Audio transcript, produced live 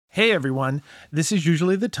Hey everyone, this is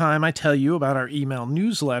usually the time I tell you about our email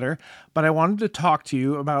newsletter, but I wanted to talk to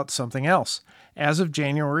you about something else. As of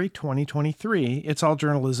January 2023, It's All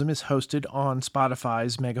Journalism is hosted on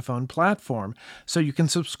Spotify's Megaphone platform, so you can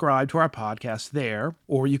subscribe to our podcast there,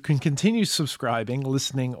 or you can continue subscribing,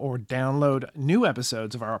 listening, or download new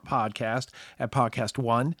episodes of our podcast at Podcast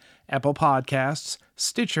One, Apple Podcasts,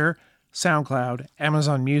 Stitcher, SoundCloud,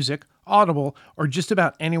 Amazon Music, Audible, or just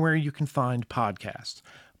about anywhere you can find podcasts.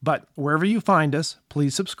 But wherever you find us,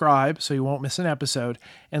 please subscribe so you won't miss an episode,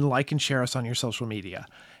 and like and share us on your social media.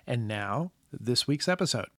 And now, this week's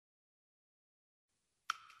episode.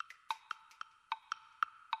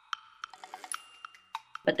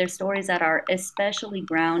 But there's stories that are especially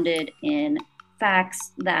grounded in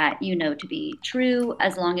facts that you know to be true,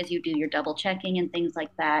 as long as you do your double checking and things like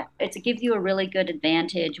that. It gives you a really good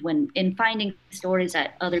advantage when in finding stories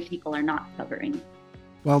that other people are not covering.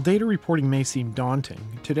 While data reporting may seem daunting,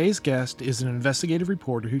 today's guest is an investigative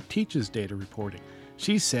reporter who teaches data reporting.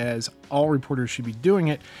 She says all reporters should be doing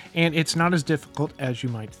it, and it's not as difficult as you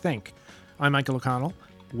might think. I'm Michael O'Connell.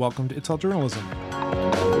 Welcome to It's All Journalism.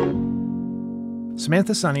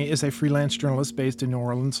 Samantha Sonny is a freelance journalist based in New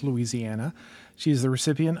Orleans, Louisiana. She is the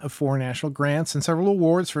recipient of 4 national grants and several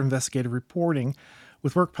awards for investigative reporting,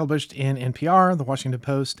 with work published in NPR, The Washington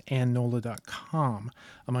Post, and NOLA.com,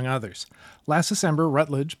 among others. Last December,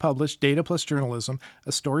 Routledge published Data Plus Journalism,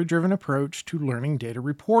 a story-driven approach to learning data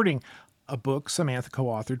reporting, a book Samantha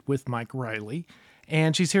co-authored with Mike Riley.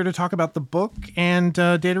 And she's here to talk about the book and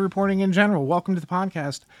data reporting in general. Welcome to the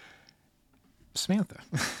podcast, Samantha.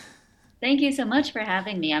 Thank you so much for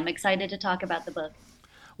having me. I'm excited to talk about the book.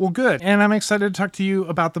 Well, good. And I'm excited to talk to you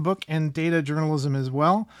about the book and data journalism as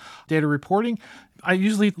well, data reporting. I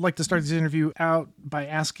usually like to start this interview out by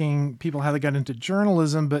asking people how they got into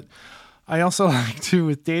journalism, but I also like to,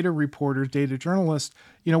 with data reporters, data journalists,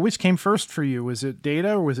 which came first for you? Was it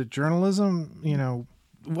data or was it journalism?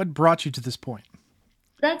 What brought you to this point?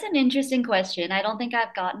 That's an interesting question. I don't think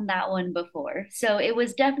I've gotten that one before. So it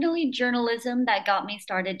was definitely journalism that got me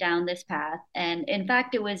started down this path. And in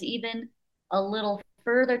fact, it was even a little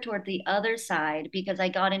further toward the other side because I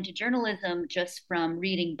got into journalism just from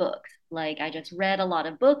reading books. Like I just read a lot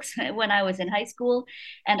of books when I was in high school,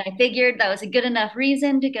 and I figured that was a good enough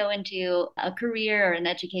reason to go into a career or an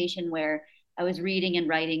education where I was reading and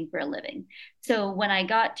writing for a living. So when I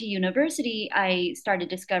got to university, I started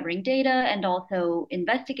discovering data and also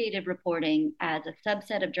investigative reporting as a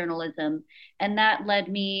subset of journalism. And that led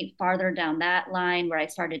me farther down that line where I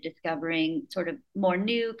started discovering sort of more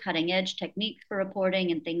new cutting edge techniques for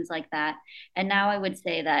reporting and things like that. And now I would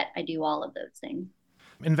say that I do all of those things.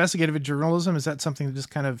 Investigative journalism, is that something that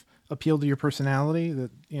just kind of appealed to your personality,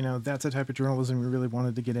 that, that's the type of journalism you really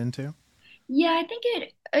wanted to get into? Yeah, I think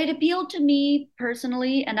it appealed to me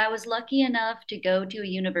personally, and I was lucky enough to go to a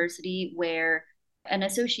university where an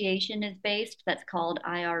association is based that's called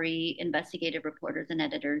IRE, Investigative Reporters and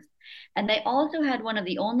Editors. And they also had one of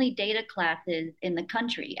the only data classes in the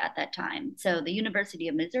country at that time. So the University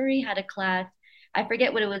of Missouri had a class. I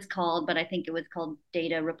forget what it was called, but I think it was called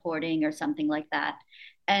data reporting or something like that.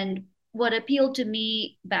 And what appealed to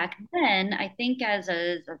me back then, I think as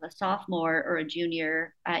a sophomore or a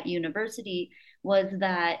junior at university, was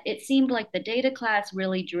that it seemed like the data class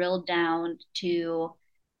really drilled down to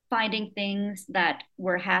finding things that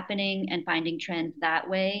were happening and finding trends that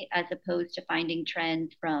way, as opposed to finding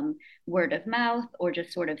trends from word of mouth or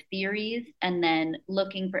just sort of theories and then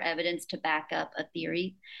looking for evidence to back up a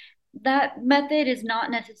theory. That method is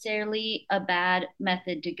not necessarily a bad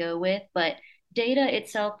method to go with, but data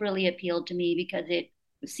itself really appealed to me because it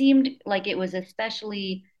seemed like it was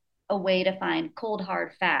especially a way to find cold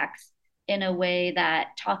hard facts in a way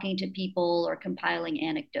that talking to people or compiling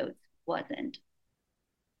anecdotes wasn't.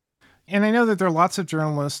 And I know that there are lots of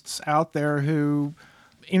journalists out there who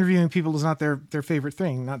interviewing people is not their favorite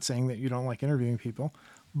thing. Not saying that you don't like interviewing people,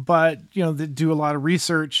 but, they do a lot of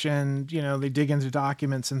research and, they dig into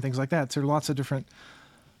documents and things like that. So there are lots of different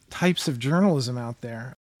types of journalism out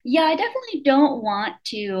there. Yeah, I definitely don't want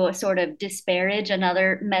to sort of disparage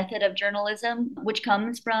another method of journalism, which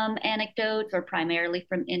comes from anecdotes or primarily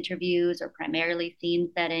from interviews or primarily scene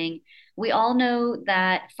setting. We all know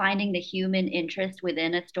that finding the human interest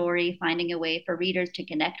within a story, finding a way for readers to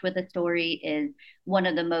connect with a story is one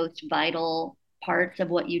of the most vital parts of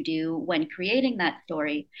what you do when creating that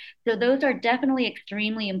story. So those are definitely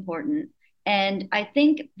extremely important. And I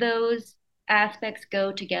think those aspects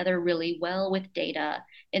go together really well with data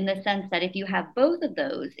in the sense that if you have both of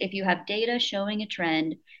those, if you have data showing a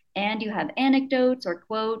trend and you have anecdotes or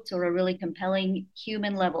quotes or a really compelling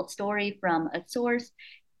human level story from a source,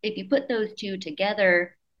 if you put those two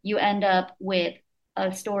together, you end up with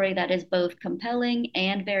a story that is both compelling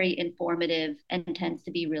and very informative and tends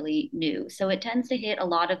to be really new. So it tends to hit a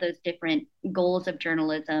lot of those different goals of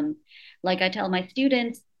journalism. Like I tell my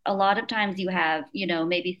students, a lot of times you have,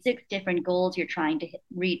 maybe six different goals you're trying to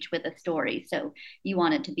reach with a story. So you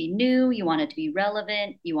want it to be new, you want it to be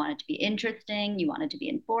relevant, you want it to be interesting, you want it to be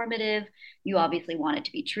informative, you obviously want it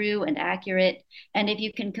to be true and accurate. And if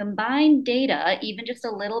you can combine data, even just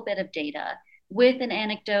a little bit of data, with an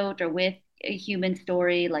anecdote or with a human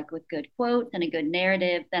story, like with good quotes and a good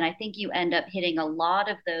narrative, then I think you end up hitting a lot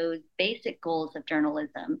of those basic goals of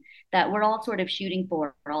journalism that we're all sort of shooting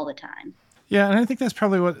for all the time. Yeah, and I think that's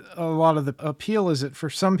probably what a lot of the appeal is. It for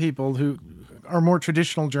some people who are more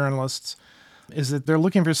traditional journalists is that they're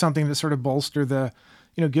looking for something to sort of bolster the,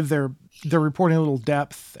 give their reporting a little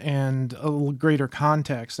depth and a little greater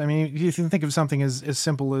context. I mean, if you think of something as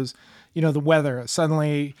simple as, the weather.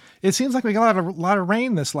 Suddenly, it seems like we got a lot of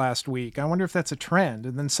rain this last week. I wonder if that's a trend.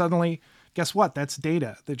 And then suddenly, guess what? That's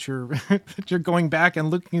data that you're that you're going back and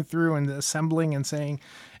looking through and assembling and saying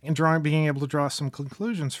and being able to draw some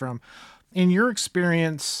conclusions from. In your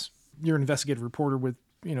experience, you're an investigative reporter with,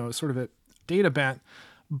 sort of a data bent,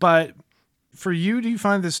 but for you, do you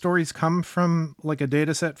find the stories come from like a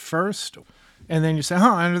data set first and then you say,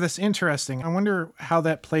 I know that's interesting. I wonder how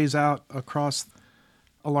that plays out across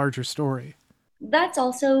a larger story. That's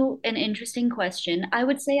also an interesting question. I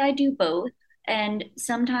would say I do both. And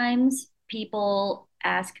sometimes people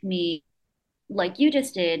ask me, like you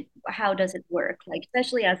just did, how does it work? Like,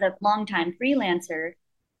 especially as a longtime freelancer,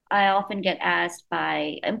 I often get asked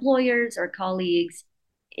by employers or colleagues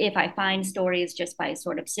if I find stories just by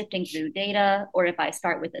sort of sifting through data, or if I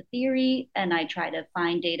start with a theory and I try to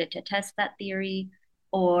find data to test that theory,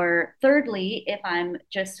 or thirdly, if I'm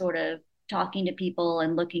just sort of talking to people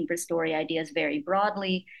and looking for story ideas very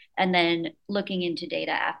broadly, and then looking into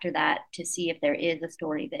data after that to see if there is a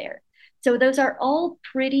story there. So, those are all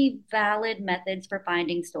pretty valid methods for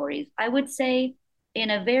finding stories. I would say, in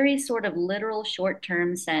a very sort of literal short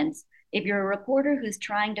term sense, if you're a reporter who's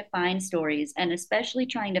trying to find stories, and especially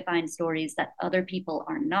trying to find stories that other people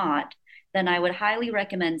are not, then I would highly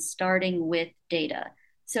recommend starting with data.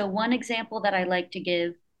 So, one example that I like to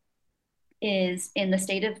give is in the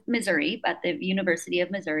state of Missouri, at the University of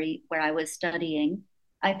Missouri, where I was studying.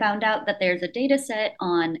 I found out that there's a data set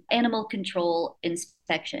on animal control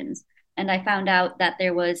inspections. And I found out that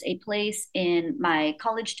there was a place in my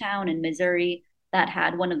college town in Missouri that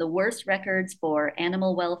had one of the worst records for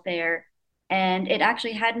animal welfare. And it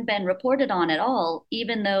actually hadn't been reported on at all,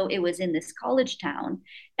 even though it was in this college town.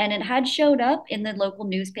 And it had showed up in the local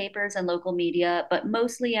newspapers and local media, but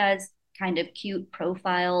mostly as kind of cute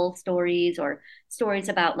profile stories or stories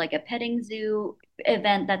about like a petting zoo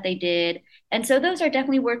event that they did. And so those are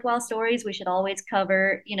definitely worthwhile stories. We should always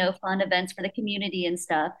cover, fun events for the community and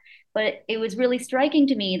stuff. But it was really striking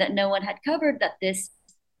to me that no one had covered that this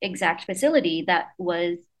exact facility that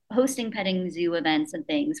was hosting petting zoo events and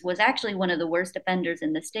things was actually one of the worst offenders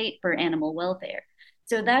in the state for animal welfare.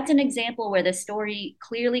 So that's an example where the story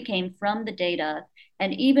clearly came from the data.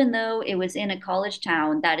 And even though it was in a college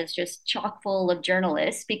town that is just chock full of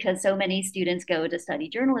journalists because so many students go to study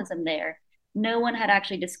journalism there, no one had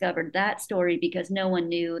actually discovered that story because no one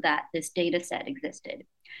knew that this data set existed.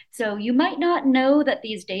 So you might not know that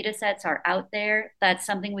these data sets are out there. That's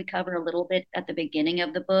something we cover a little bit at the beginning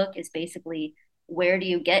of the book, is basically, where do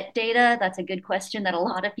you get data? That's a good question that a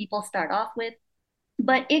lot of people start off with.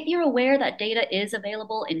 But if you're aware that data is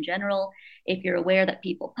available in general, if you're aware that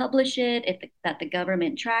people publish it, that the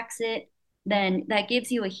government tracks it, then that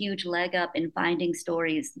gives you a huge leg up in finding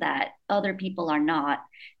stories that other people are not.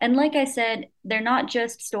 And like I said, they're not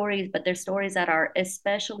just stories, but they're stories that are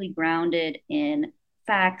especially grounded in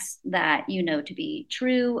facts that you know to be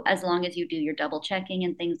true, as long as you do your double checking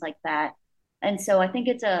and things like that. And so I think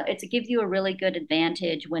it gives you a really good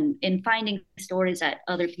advantage when in finding stories that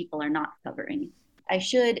other people are not covering. I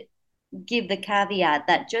should give the caveat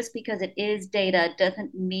that just because it is data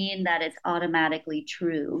doesn't mean that it's automatically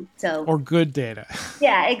true. So, Or good data.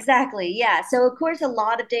 yeah, exactly. Yeah. So, of course, a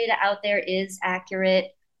lot of data out there is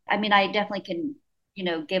accurate. I mean, I definitely can,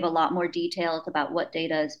 give a lot more details about what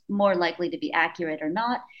data is more likely to be accurate or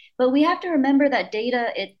not. But we have to remember that data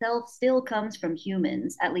itself still comes from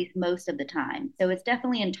humans, at least most of the time. So, it's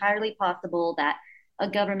definitely entirely possible that a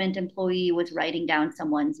government employee was writing down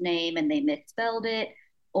someone's name and they misspelled it,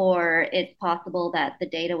 or it's possible that the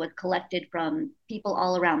data was collected from people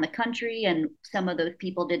all around the country and some of those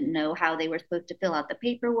people didn't know how they were supposed to fill out the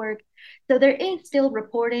paperwork. So there is still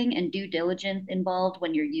reporting and due diligence involved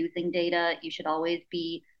when you're using data. You should always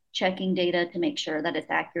be checking data to make sure that it's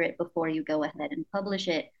accurate before you go ahead and publish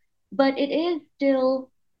it. But it is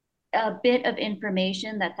still a bit of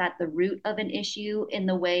information that's at the root of an issue in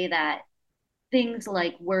the way that things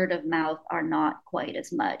like word of mouth are not quite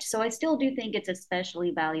as much. So I still do think it's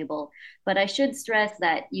especially valuable, but I should stress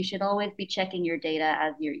that you should always be checking your data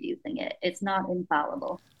as you're using it. It's not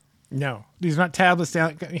infallible. No, these are not tablets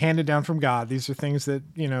handed down from God. These are things that,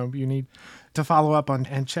 you need to follow up on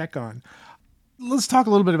and check on. Let's talk a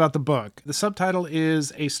little bit about the book. The subtitle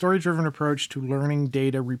is A Story-Driven Approach to Learning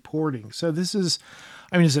Data Reporting. So this is,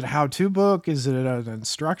 is it a how-to book? Is it an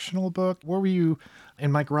instructional book? What were you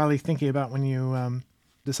and Mike Riley thinking about when you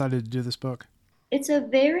decided to do this book? It's a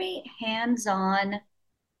very hands-on,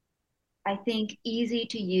 I think, easy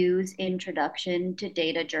to use introduction to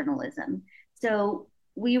data journalism. So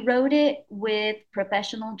we wrote it with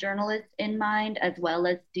professional journalists in mind as well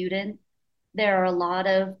as students. There are a lot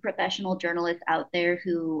of professional journalists out there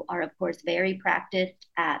who are, of course, very practiced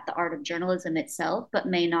at the art of journalism itself, but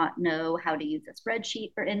may not know how to use a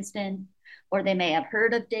spreadsheet, for instance, or they may have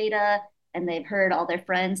heard of data and they've heard all their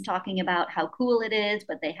friends talking about how cool it is,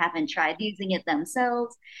 but they haven't tried using it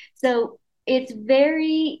themselves. So it's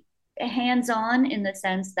very hands on in the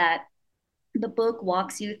sense that the book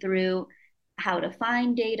walks you through how to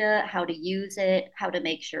find data, how to use it, how to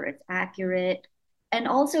make sure it's accurate, and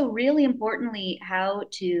also, really importantly, how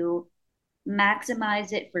to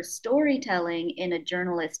maximize it for storytelling in a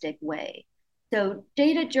journalistic way. So,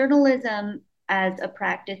 data journalism as a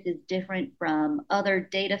practice is different from other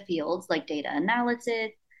data fields like data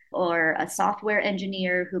analysis or a software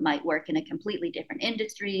engineer who might work in a completely different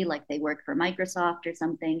industry, like they work for Microsoft or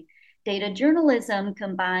something. Data journalism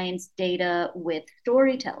combines data with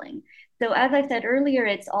storytelling. So, as I said earlier,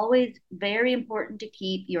 it's always very important to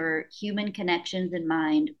keep your human connections in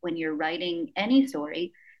mind when you're writing any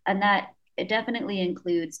story, and that it definitely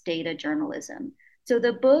includes data journalism. So,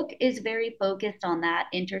 the book is very focused on that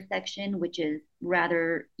intersection, which is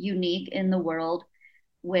rather unique in the world,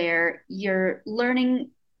 where you're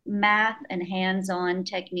learning math and hands on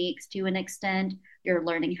techniques to an extent. You're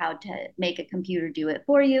learning how to make a computer do it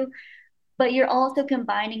for you, but you're also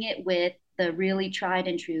combining it with the really tried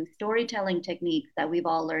and true storytelling techniques that we've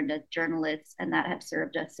all learned as journalists and that have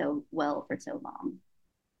served us so well for so long.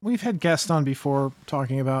 We've had guests on before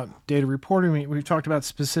talking about data reporting. We've talked about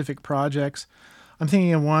specific projects. I'm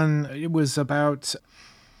thinking of one, it was about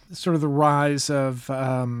sort of the rise of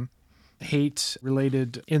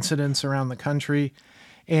hate-related incidents around the country.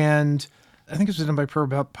 And I think it was done by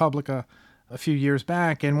ProPublica a few years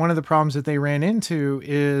back. And one of the problems that they ran into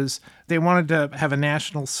is they wanted to have a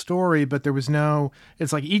national story, but there was no,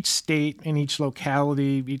 it's like each state and each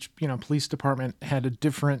locality, each, police department had a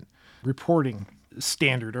different reporting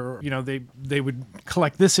standard, or, they would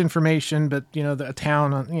collect this information, but, a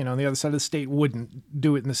town on, on the other side of the state wouldn't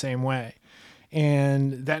do it in the same way.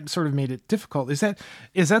 And that sort of made it difficult. Is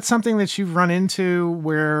that something that you've run into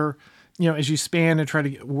where, as you span and try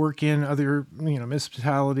to work in other,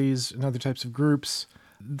 municipalities and other types of groups,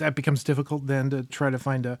 that becomes difficult then to try to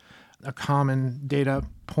find a common data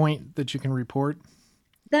point that you can report?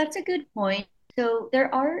 That's a good point. So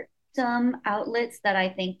there are some outlets that I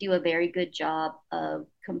think do a very good job of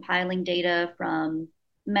compiling data from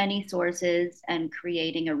many sources and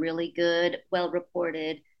creating a really good, well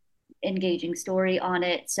reported, engaging story on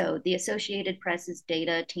it. So the Associated Press's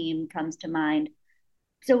data team comes to mind.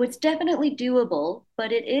 So it's definitely doable,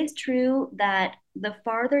 but it is true that the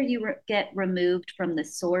farther you get removed from the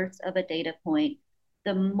source of a data point,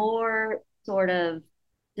 the more sort of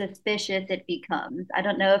suspicious it becomes. I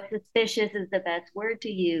don't know if suspicious is the best word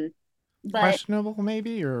to use, but Questionable,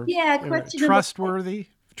 maybe, or yeah, questionable.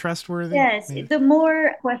 Trustworthy, Yes, maybe. the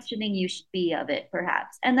more questioning you should be of it,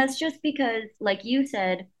 perhaps. And that's just because, like you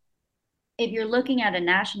said, if you're looking at a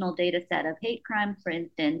national data set of hate crimes, for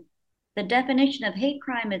instance, the definition of hate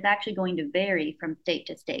crime is actually going to vary from state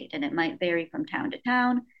to state, and it might vary from town to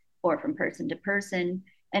town or from person to person.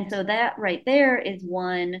 And so that right there is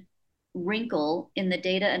one wrinkle in the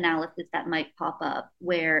data analysis that might pop up,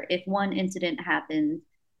 where if one incident happens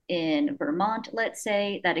in Vermont, let's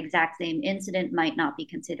say, that exact same incident might not be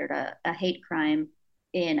considered a hate crime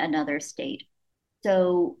in another state.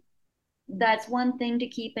 So that's one thing to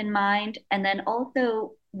keep in mind. And then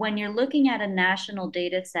also, when you're looking at a national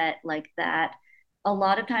data set like that, a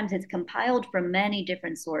lot of times it's compiled from many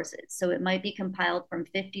different sources. So it might be compiled from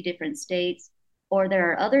 50 different states, or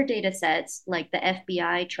there are other data sets like the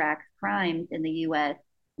FBI tracks crimes in the US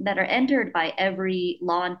that are entered by every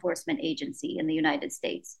law enforcement agency in the United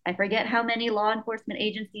States. I forget how many law enforcement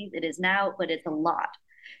agencies it is now, but it's a lot.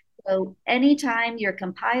 So anytime you're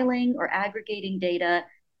compiling or aggregating data,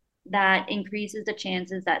 that increases the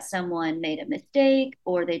chances that someone made a mistake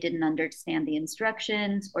or they didn't understand the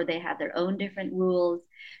instructions or they have their own different rules.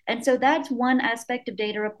 And so that's one aspect of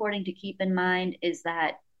data reporting to keep in mind, is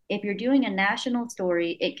that if you're doing a national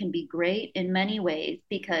story, it can be great in many ways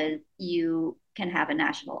because you can have a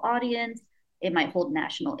national audience. It might hold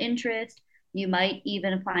national interest. You might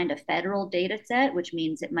even find a federal data set, which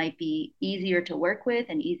means it might be easier to work with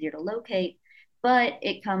and easier to locate, but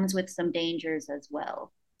it comes with some dangers as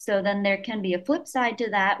well. So then there can be a flip side to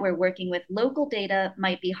that, where working with local data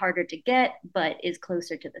might be harder to get, but is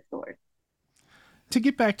closer to the source. To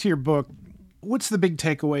get back to your book, what's the big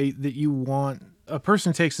takeaway that you want a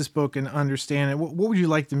person takes this book and understand it? What would you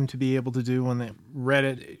like them to be able to do when they read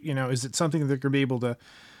it? Is it something that they're going to be able to,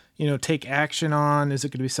 take action on? Is it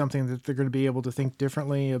going to be something that they're going to be able to think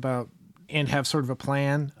differently about and have sort of a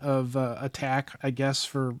plan of attack, I guess,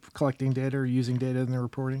 for collecting data or using data in their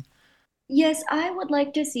reporting? Yes, I would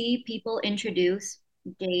like to see people introduce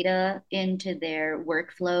data into their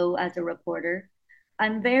workflow as a reporter.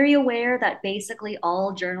 I'm very aware that basically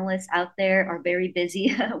all journalists out there are very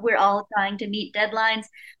busy. We're all trying to meet deadlines,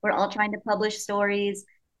 we're all trying to publish stories.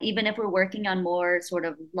 Even if we're working on more sort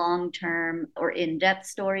of long term or in depth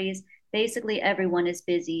stories, basically everyone is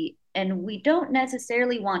busy. And we don't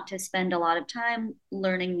necessarily want to spend a lot of time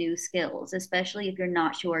learning new skills, especially if you're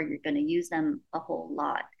not sure you're going to use them a whole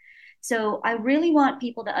lot. So I really want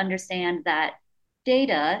people to understand that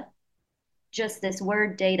data, just this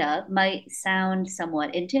word data, might sound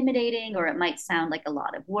somewhat intimidating, or it might sound like a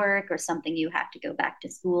lot of work or something you have to go back to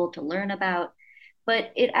school to learn about.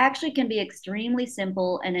 But it actually can be extremely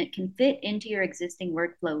simple and it can fit into your existing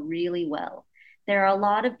workflow really well. There are a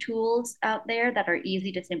lot of tools out there that are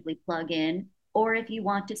easy to simply plug in. Or if you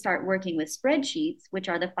want to start working with spreadsheets, which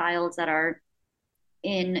are the files that are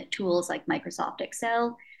in tools like Microsoft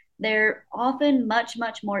Excel, they're often much,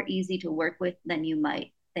 much more easy to work with than you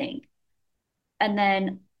might think. And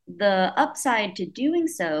then the upside to doing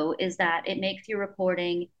so is that it makes your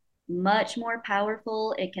reporting much more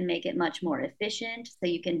powerful. It can make it much more efficient. So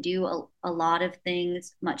you can do a lot of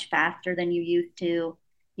things much faster than you used to.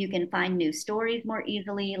 You can find new stories more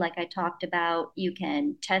easily, like I talked about. You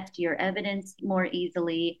can test your evidence more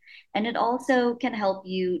easily. And it also can help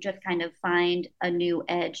you just kind of find a new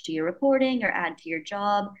edge to your reporting or add to your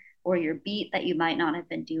job or your beat that you might not have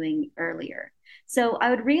been doing earlier. So I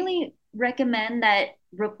would really recommend that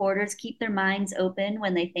reporters keep their minds open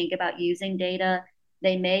when they think about using data.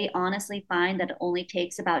 They may honestly find that it only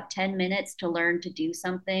takes about 10 minutes to learn to do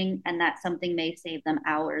something, and that something may save them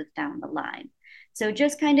hours down the line. So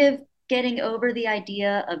just kind of getting over the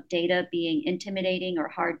idea of data being intimidating or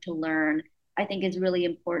hard to learn, I think is really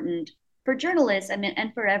important for journalists, I mean,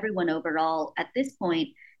 and for everyone overall at this point,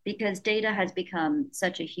 because data has become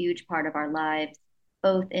such a huge part of our lives,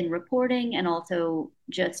 both in reporting and also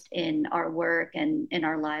just in our work and in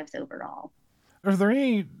our lives overall. Are there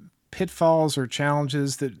any pitfalls or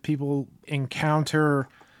challenges that people encounter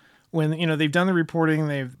when they've done the reporting,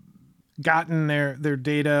 they've gotten their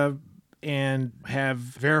data and have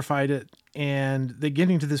verified it, and they're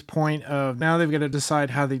getting to this point of now they've got to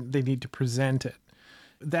decide how they need to present it?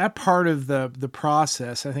 That part of the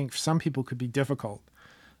process, I think, for some people could be difficult.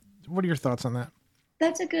 What are your thoughts on that?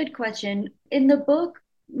 That's a good question. In the book,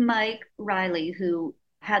 Mike Riley, who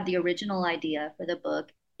had the original idea for the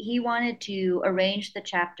book, he wanted to arrange the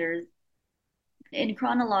chapters in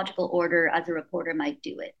chronological order as a reporter might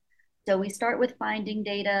do it. So we start with finding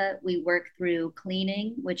data, we work through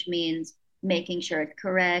cleaning, which means making sure it's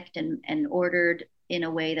correct and ordered in a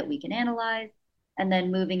way that we can analyze, and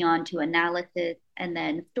then moving on to analysis, and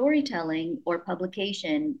then storytelling or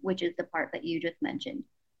publication, which is the part that you just mentioned.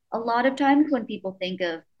 A lot of times when people think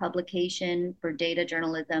of publication for data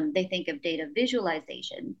journalism, they think of data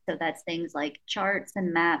visualization. So that's things like charts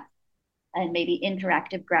and maps and maybe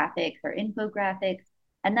interactive graphics or infographics.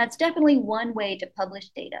 And that's definitely one way to publish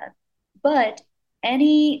data. But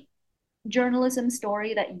any journalism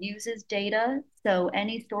story that uses data, so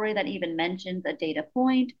any story that even mentions a data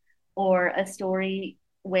point or a story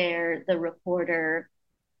where the reporter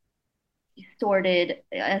sorted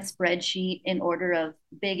a spreadsheet in order of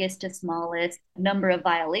biggest to smallest number of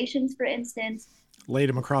violations, for instance. Laid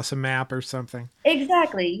them across a map or something.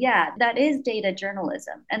 Exactly. Yeah, that is data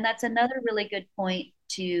journalism. And that's another really good point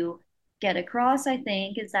to get across, I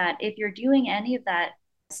think, is that if you're doing any of that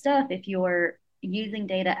stuff, if you're using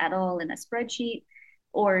data at all in a spreadsheet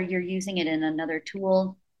or you're using it in another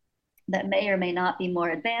tool that may or may not be more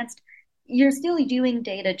advanced, you're still doing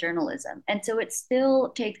data journalism. And so it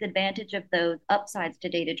still takes advantage of those upsides to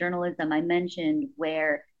data journalism I mentioned,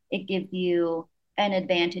 where it gives you an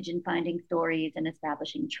advantage in finding stories and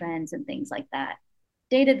establishing trends and things like that.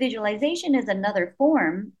 Data visualization is another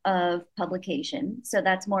form of publication. So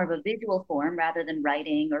that's more of a visual form rather than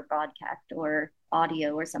writing or broadcast or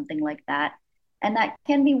audio or something like that. And that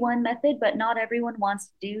can be one method, but not everyone wants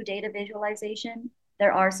to do data visualization.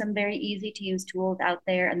 There are some very easy to use tools out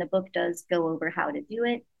there, and the book does go over how to do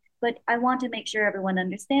it. But I want to make sure everyone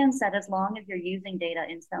understands that as long as you're using data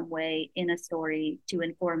in some way in a story to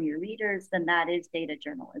inform your readers, then that is data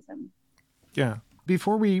journalism. Yeah.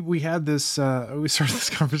 Before we had this, we started this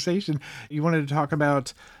conversation, you wanted to talk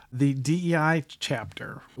about the DEI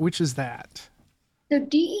chapter. Which is that? So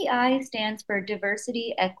DEI stands for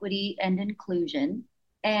diversity, equity, and inclusion.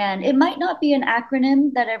 And it might not be an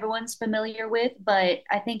acronym that everyone's familiar with, but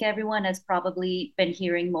I think everyone has probably been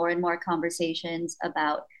hearing more and more conversations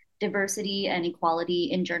about diversity and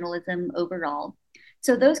equality in journalism overall.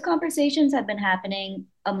 So those conversations have been happening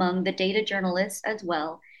among the data journalists as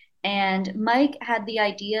well. And Mike had the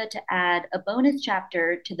idea to add a bonus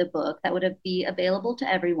chapter to the book that would be available to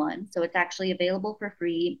everyone. So it's actually available for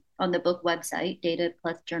free on the book website,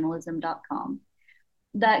 dataplusjournalism.com,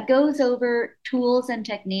 that goes over tools and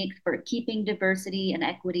techniques for keeping diversity and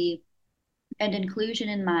equity and inclusion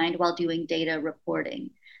in mind while doing data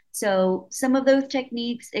reporting. So some of those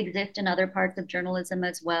techniques exist in other parts of journalism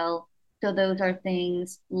as well. So those are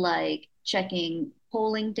things like checking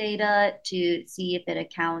polling data to see if it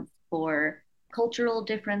accounts for cultural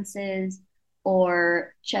differences,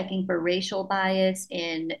 or checking for racial bias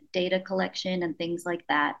in data collection and things like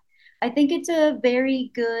that. I think it's a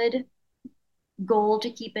very good goal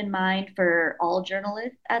to keep in mind for all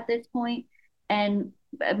journalists at this point. And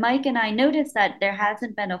Mike and I noticed that there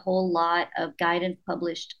hasn't been a whole lot of guidance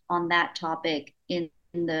published on that topic in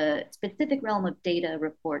the specific realm of data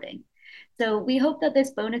reporting. So we hope that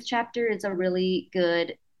this bonus chapter is a really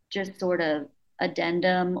good, just sort of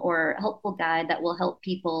addendum or helpful guide that will help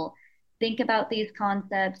people think about these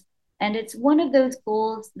concepts. And it's one of those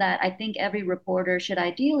goals that I think every reporter should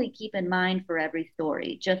ideally keep in mind for every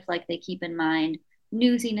story, just like they keep in mind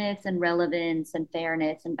newsiness and relevance and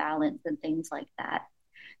fairness and balance and things like that.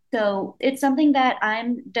 So it's something that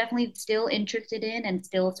I'm definitely still interested in and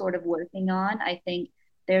still sort of working on. I think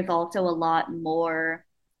there's also a lot more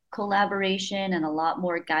collaboration and a lot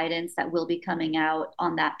more guidance that will be coming out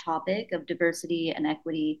on that topic of diversity and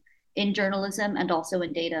equity in journalism and also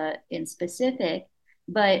in data in specific.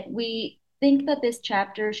 But we think that this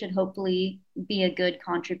chapter should hopefully be a good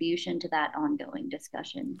contribution to that ongoing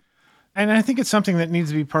discussion. And I think it's something that needs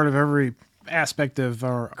to be part of every aspect of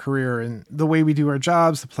our career and the way we do our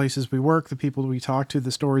jobs, the places we work, the people we talk to,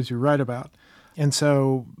 the stories we write about. And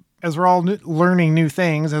so as we're all learning new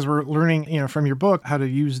things, as we're learning, from your book, how to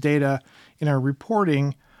use data in our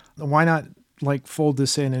reporting, why not fold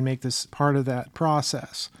this in and make this part of that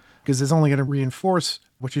process? Because it's only going to reinforce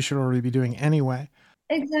what you should already be doing anyway.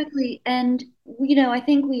 Exactly. And, I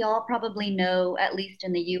think we all probably know, at least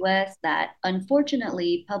in the US, that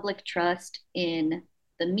unfortunately public trust in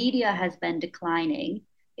the media has been declining.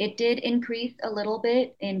 It did increase a little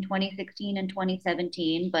bit in 2016 and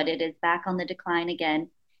 2017, but it is back on the decline again.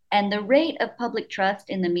 And the rate of public trust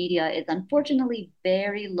in the media is unfortunately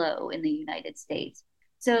very low in the United States.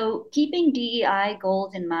 So keeping DEI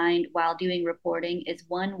goals in mind while doing reporting is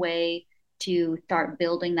one way to start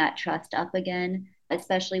building that trust up again,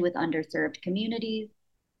 especially with underserved communities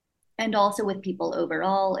and also with people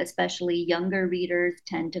overall, especially younger readers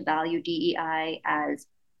tend to value DEI as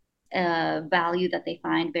a value that they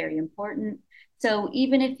find very important. So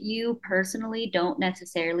even if you personally don't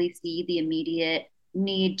necessarily see the immediate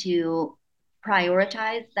need to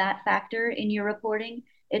prioritize that factor in your reporting,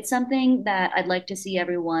 it's something that I'd like to see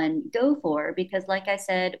everyone go for because, like I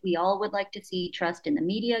said, we all would like to see trust in the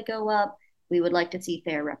media go up. We would like to see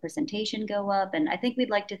fair representation go up, and I think we'd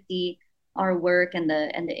like to see our work and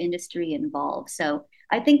the industry involved. So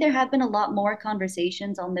I think there have been a lot more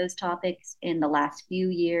conversations on those topics in the last few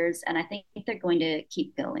years, and I think they're going to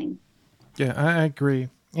keep going. Yeah, I agree.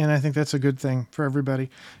 And I think that's a good thing for everybody,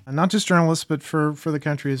 and not just journalists, but for the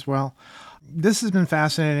country as well. This has been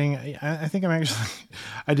fascinating. I think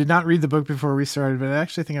I did not read the book before we started, but I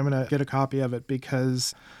actually think I'm going to get a copy of it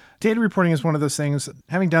because data reporting is one of those things.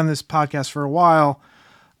 Having done this podcast for a while,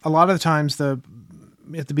 a lot of the times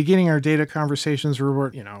at the beginning, our data conversations were,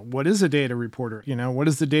 what is a data reporter? What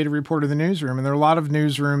is the data reporter in the newsroom? And there are a lot of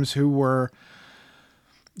newsrooms who were,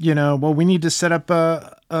 well, we need to set up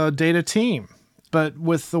a data team. But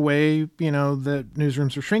with the way, the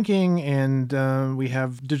newsrooms are shrinking and we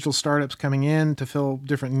have digital startups coming in to fill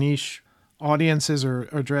different niche audiences or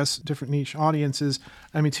address different niche audiences.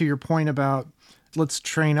 I mean, to your point about let's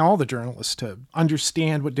train all the journalists to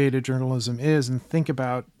understand what data journalism is and think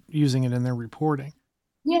about using it in their reporting.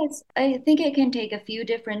 Yes, I think it can take a few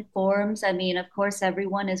different forms. I mean, of course,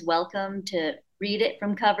 everyone is welcome to read it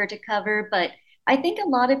from cover to cover, but I think a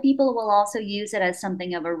lot of people will also use it as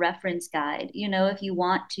something of a reference guide. If you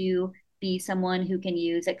want to be someone who can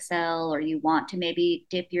use Excel or you want to maybe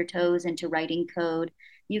dip your toes into writing code,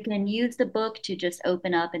 you can use the book to just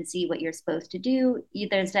open up and see what you're supposed to do.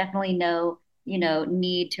 There's definitely no,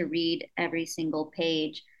 need to read every single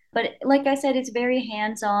page. But like I said, it's very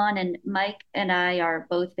hands-on, and Mike and I are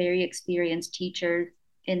both very experienced teachers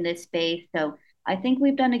in this space. So I think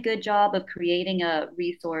we've done a good job of creating a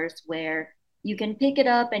resource where you can pick it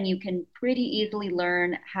up and you can pretty easily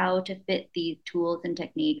learn how to fit these tools and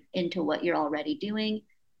techniques into what you're already doing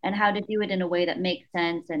and how to do it in a way that makes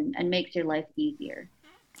sense and makes your life easier.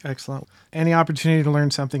 Excellent. Any opportunity to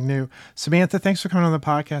learn something new. Samantha, thanks for coming on the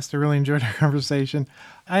podcast. I really enjoyed our conversation.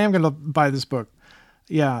 I am going to buy this book.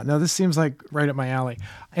 Yeah, no, this seems like right up my alley.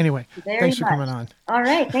 Anyway, thanks for coming on. All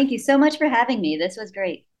right. Thank you so much for having me. This was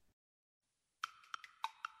great.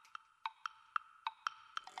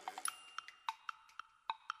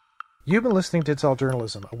 You've been listening to It's All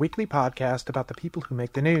Journalism, a weekly podcast about the people who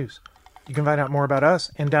make the news. You can find out more about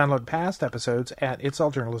us and download past episodes at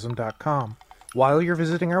itsalljournalism.com. While you're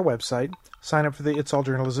visiting our website, sign up for the It's All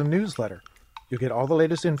Journalism newsletter. You'll get all the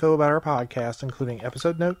latest info about our podcast, including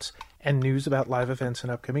episode notes and news about live events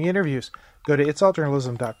and upcoming interviews. Go to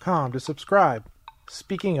itsalljournalism.com to subscribe.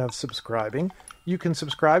 Speaking of subscribing, you can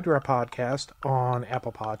subscribe to our podcast on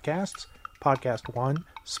Apple Podcasts, Podcast One,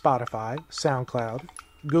 Spotify, SoundCloud,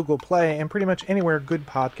 Google Play, and pretty much anywhere good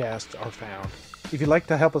podcasts are found. If you'd like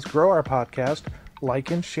to help us grow our podcast, like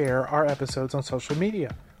and share our episodes on social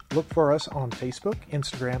media. Look for us on Facebook,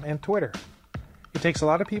 Instagram, and Twitter. It takes a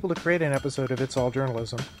lot of people to create an episode of It's All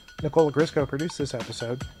Journalism. Nicola Grisco produced this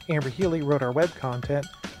episode. Amber Healy wrote our web content.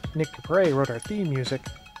 Nick Capre wrote our theme music.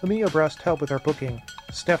 Emilio Brust helped with our booking.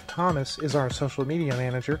 Steph Thomas is our social media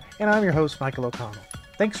manager. And I'm your host, Michael O'Connell.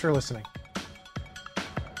 Thanks for listening.